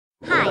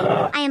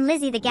am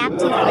Lizzie the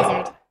Gap-Toothed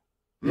Lizard.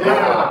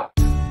 Yeah.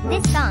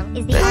 This song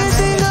is the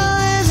Lizzie the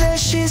Lizard,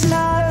 she's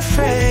not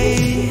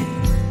afraid.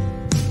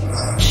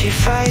 She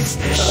fights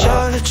to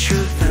show the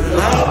truth and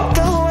light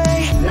the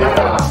way.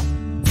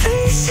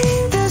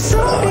 Facing the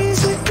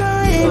zombies with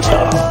courage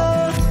and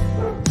love.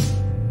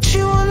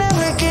 She will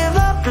never give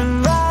up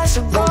and rise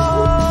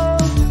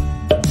above.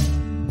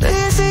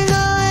 Lizzie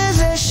the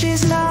Lizard,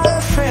 she's not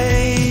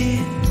afraid.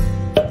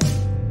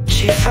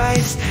 She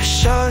fights to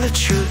show the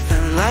truth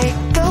and light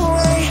the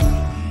way.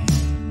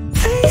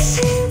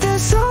 Facing the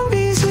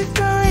zombies with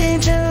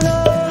courage and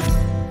love.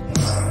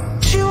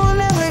 She will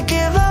never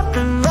give up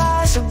and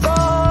rise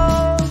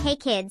above. Hey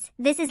kids,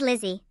 this is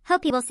Lizzie.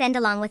 Hope you will send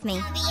along with me.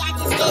 Zombie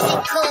actors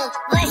isn't cool.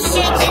 What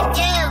should you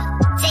do?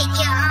 Take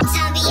your arm.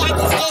 Zombie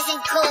actors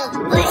isn't cool.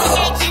 What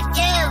should you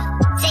do?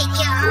 Take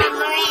your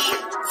armor in.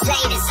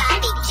 Slay the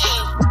zombie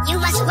king. You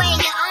must wear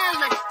your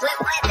armor with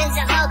weapons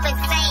of hope and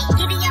faith.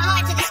 Giving your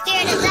heart to the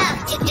spirit of love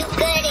to do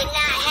good and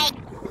not hate.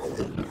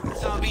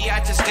 Zombie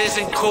actors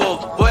isn't cool.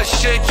 What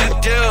should you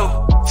do?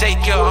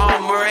 Take your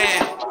armor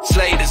in.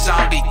 Slay the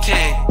zombie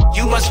king.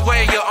 You must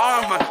wear your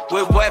armor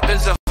with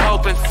weapons of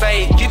hope and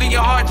faith. Giving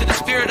your heart to the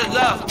spirit of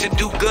love to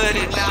do good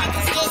and not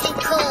hate. Isn't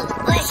cool.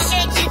 What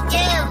should you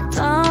do?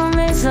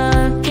 Zombies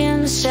look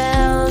in the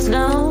shells,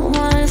 no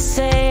one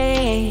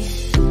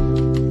safe.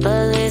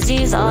 But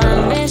Lizzie's on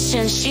a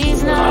mission,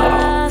 she's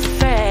not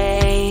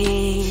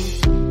afraid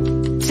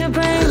to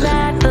bring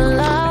back the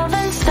love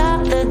and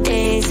stop the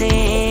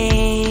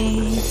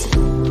daisies.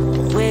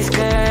 With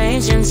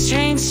courage and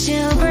strength,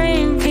 she'll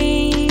bring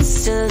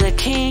peace to the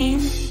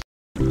king.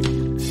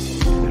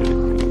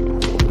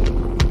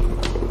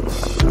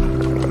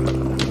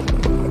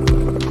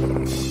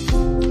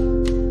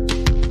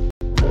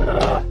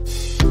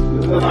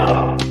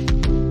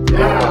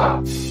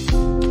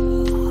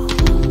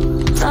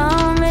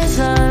 Zombies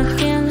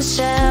look in the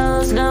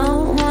shells,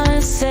 no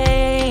one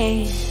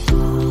safe.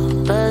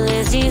 But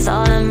Lizzie's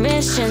on a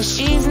mission,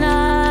 she's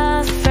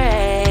not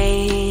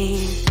afraid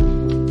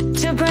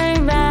to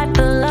bring back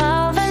the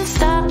love and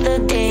stop the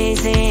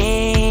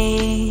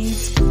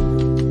daisies.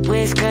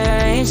 With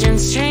courage and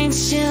strength,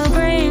 she'll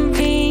bring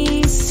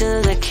peace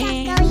to the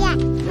king.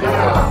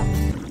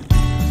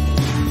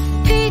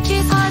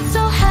 Peachy's heart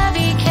so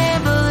heavy,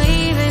 can't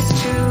believe it's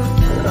true.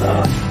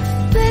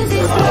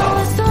 Lizzie's still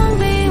a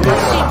zombie,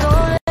 what's she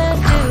gonna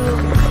do?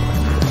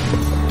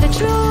 The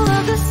true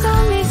of the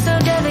zombie, so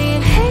deadly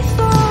and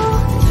hateful.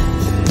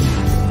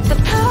 The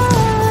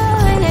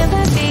power and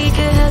empathy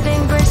could have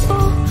been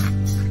graceful.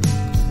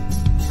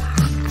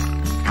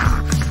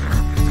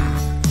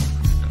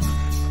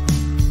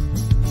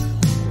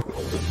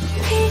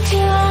 Peachy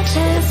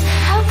watches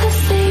how the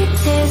sleep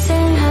tears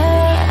in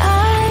her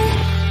eye.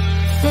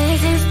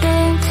 Lizzie's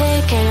been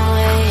taken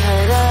away,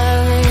 her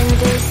love in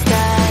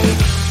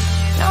disguise.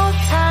 No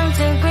time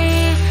to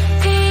grieve,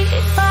 Pete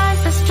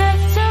finds the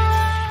strength to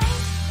rise.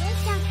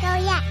 Please don't go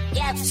yet.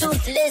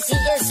 Gap-Toothed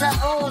Lizzie is her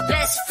own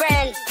best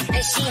friend,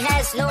 and she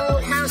has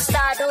known how to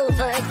start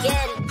over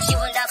again. She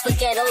will not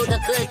forget all the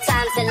good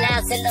times, the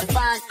laughs and the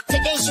fun.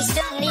 Today she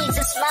still needs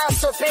a smile,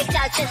 so break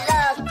out your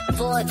love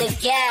for the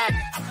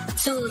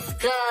Gap-Toothed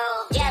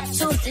girl.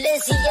 Gap-Toothed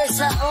Lizzie is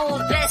her own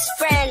best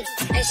friend,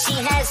 and she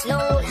has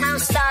known how to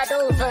start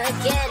over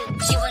again.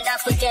 She will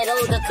not forget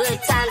all the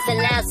good times, the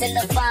laughs and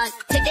the fun.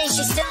 Today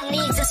she still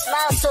needs a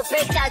smile, so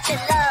break out your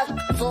love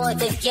for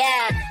the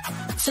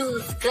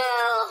Gap-Toothed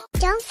girl.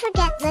 Don't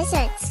forget,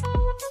 lizards,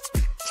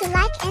 to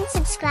like and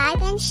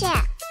subscribe and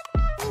share.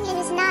 It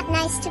is not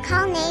nice to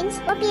call names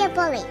or be a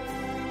bully.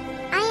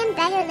 I am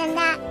better than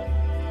that.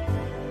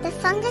 The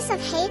fungus of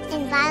hate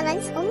and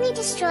violence only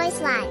destroys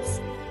lives.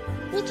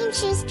 We can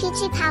choose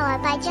peachy power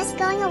by just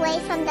going away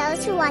from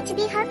those who want to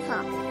be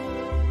hurtful.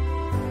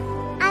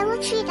 I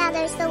will treat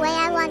others the way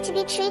I want to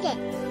be treated.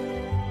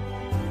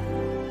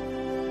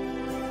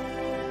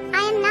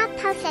 I am not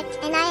perfect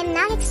and I am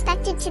not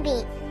expected to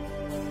be.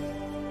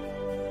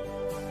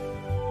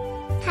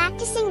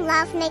 Practicing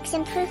love makes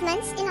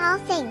improvements in all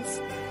things.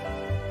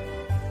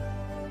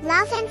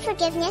 Love and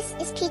forgiveness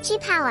is peachy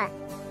power.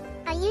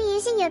 Are you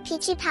using your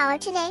peachy power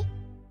today?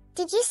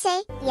 Did you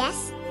say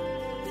yes?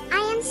 I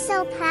am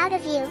so proud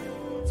of you.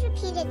 Let's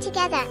repeat it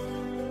together.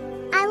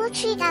 I will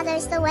treat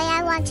others the way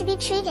I want to be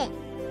treated.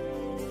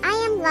 I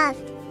am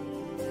loved.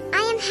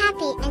 I am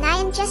happy and I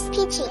am just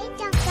peachy.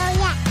 Don't go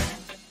yet.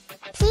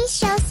 Please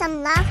show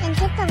some love and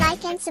hit the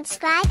like and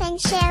subscribe and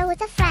share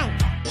with a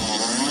friend.